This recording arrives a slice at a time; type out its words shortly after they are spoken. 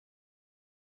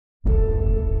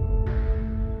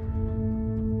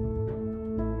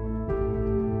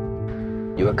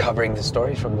You were covering the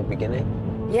story from the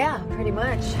beginning? Yeah, pretty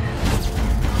much.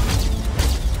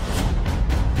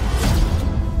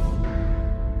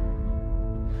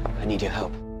 I need your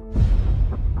help.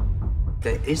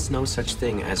 There is no such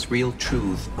thing as real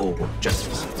truth or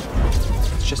justice.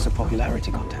 It's just a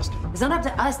popularity contest. It's not up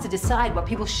to us to decide what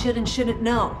people should and shouldn't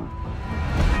know.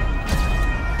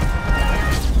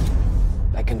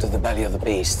 Back into the belly of the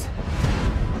beast.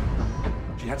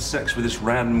 She had sex with this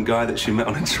random guy that she met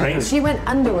on a train. She went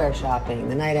underwear shopping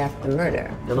the night after the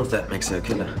murder. None of that makes her a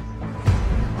killer.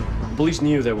 Police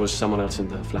knew there was someone else in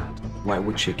the flat. Why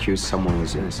would she accuse someone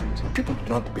who's innocent? People do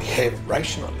not behave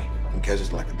rationally in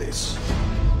cases like this.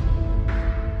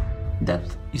 That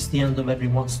is the end of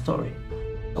everyone's story.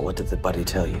 But what did the body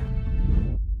tell you?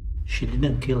 She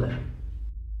didn't kill her.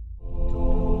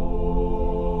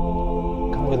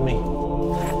 Come with me.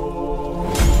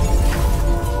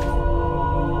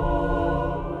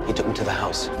 He took me to the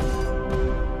house.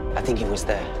 I think he was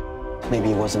there. Maybe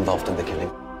he was involved in the killing.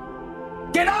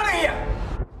 Get out of here!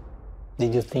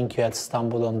 Did you think you had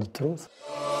stumbled on the truth?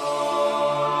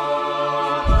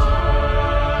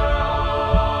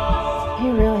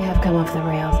 You really have come off the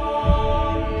rails.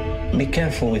 Be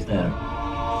careful with her.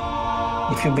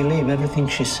 If you believe everything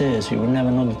she says, you will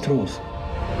never know the truth.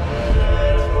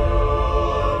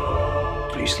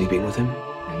 Are you sleeping with him?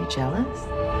 Are you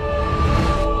jealous?